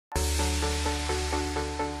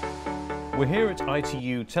We're here at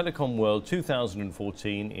ITU Telecom World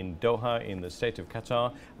 2014 in Doha in the state of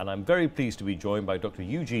Qatar, and I'm very pleased to be joined by Dr.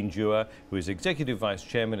 Eugene Juwah, who is Executive Vice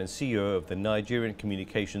Chairman and CEO of the Nigerian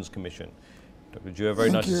Communications Commission. Dr. Juwah, very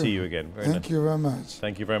nice to see you again. Thank you very much.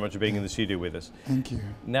 Thank you very much for being in the studio with us. Thank you.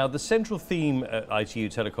 Now, the central theme at ITU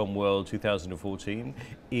Telecom World 2014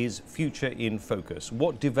 is Future in Focus.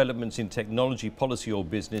 What developments in technology, policy or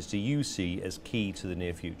business do you see as key to the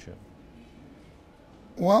near future?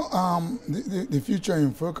 Well, the future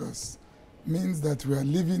in focus means that we are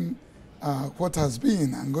living what has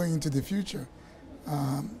been and going into the future.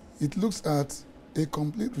 It looks at a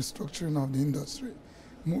complete restructuring of the industry,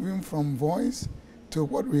 moving from voice to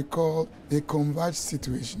what we call a converged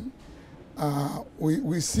situation.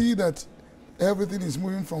 We see that everything is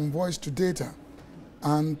moving from voice to data.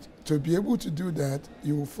 And to be able to do that,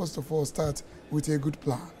 you will first of all start with a good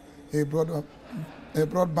plan, a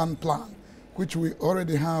broadband plan, which we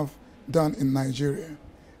already have done in Nigeria.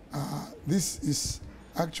 This is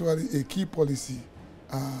actually a key policy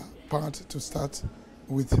part to start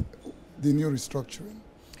with the new restructuring.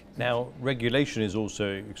 Now, regulation is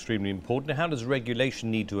also extremely important. How does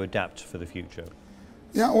regulation need to adapt for the future?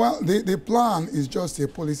 Yeah, well, the plan is just a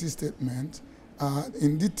policy statement.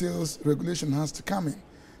 In details, regulation has to come in.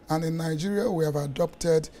 And in Nigeria, we have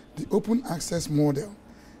adopted the open access model.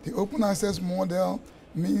 The open access model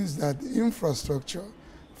means that the infrastructure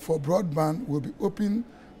for broadband will be open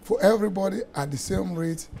for everybody at the same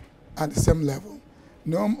rate, at the same level,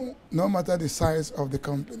 no matter the size of the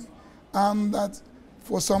company. And that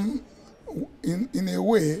for some, in a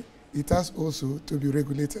way, it has also to be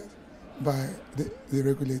regulated by the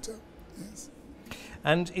regulator. Yes.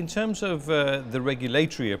 And in terms of the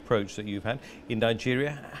regulatory approach that you've had in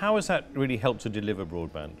Nigeria, how has that really helped to deliver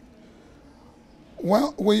broadband?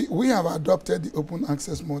 Well, we have adopted the open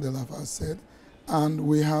access model, as I said, and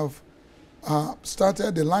we have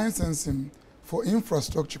started the licensing for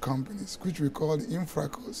infrastructure companies, which we call the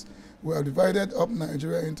infracos. We have divided up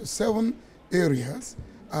Nigeria into 7 areas.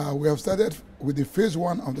 We have started with the phase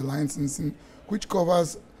 1 of the licensing, which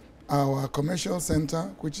covers our commercial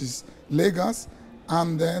center, which is Lagos,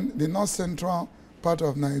 and then the north central part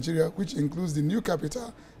of Nigeria, which includes the new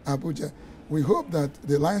capital, Abuja. We hope that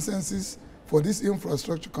the licenses for these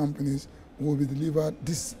infrastructure companies will be delivered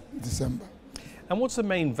this December. And what's the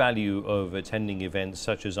main value of attending events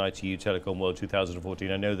such as ITU Telecom World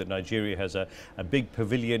 2014? I know that Nigeria has a big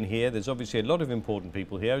pavilion here. There's obviously a lot of important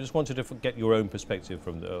people here. I just wanted to get your own perspective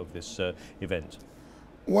of this event.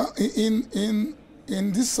 Well, in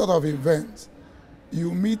this sort of event,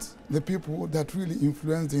 you meet the people that really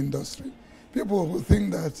influence the industry. People will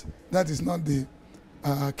think that that is not the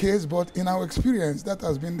case, but in our experience, that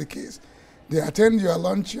has been the case. They attend your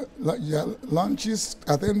lunches,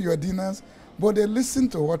 attend your dinners, but they listen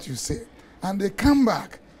to what you say, and they come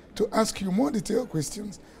back to ask you more detailed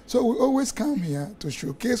questions. So we always come here to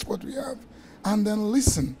showcase what we have, and then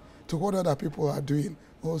listen to what other people are doing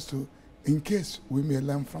also, in case we may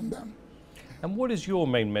learn from them. And what is your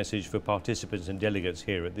main message for participants and delegates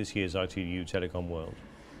here at this year's ITU Telecom World?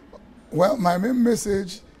 Well, my main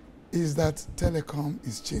message is that telecom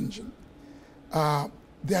is changing.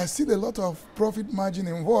 There is still a lot of profit margin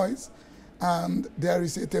in voice, and there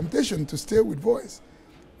is a temptation to stay with voice.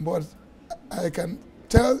 But I can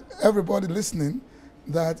tell everybody listening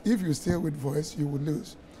that if you stay with voice, you will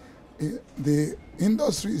lose. The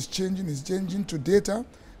industry is changing to data,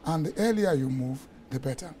 and the earlier you move, the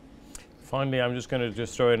better. Finally, I'm just going to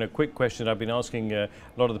throw in a quick question I've been asking a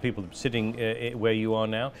lot of the people sitting where you are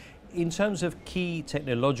now. In terms of key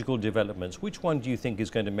technological developments, which one do you think is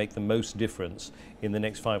going to make the most difference in the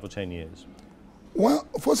next 5 or 10 years? Well,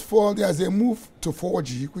 first of all, there's a move to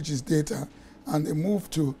 4G, which is data, and a move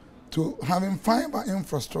to having fiber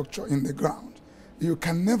infrastructure in the ground. You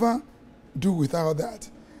can never do without that.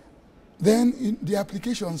 Then the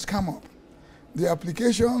applications come up. The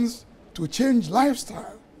applications to change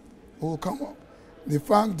lifestyle will come up. The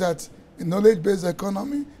fact that the knowledge-based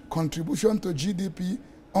economy, contribution to GDP,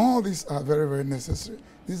 all these are very, very necessary.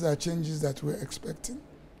 These are changes that we're expecting.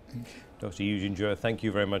 Dr. Eugene Juwah, thank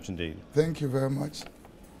you very much indeed. Thank you very much.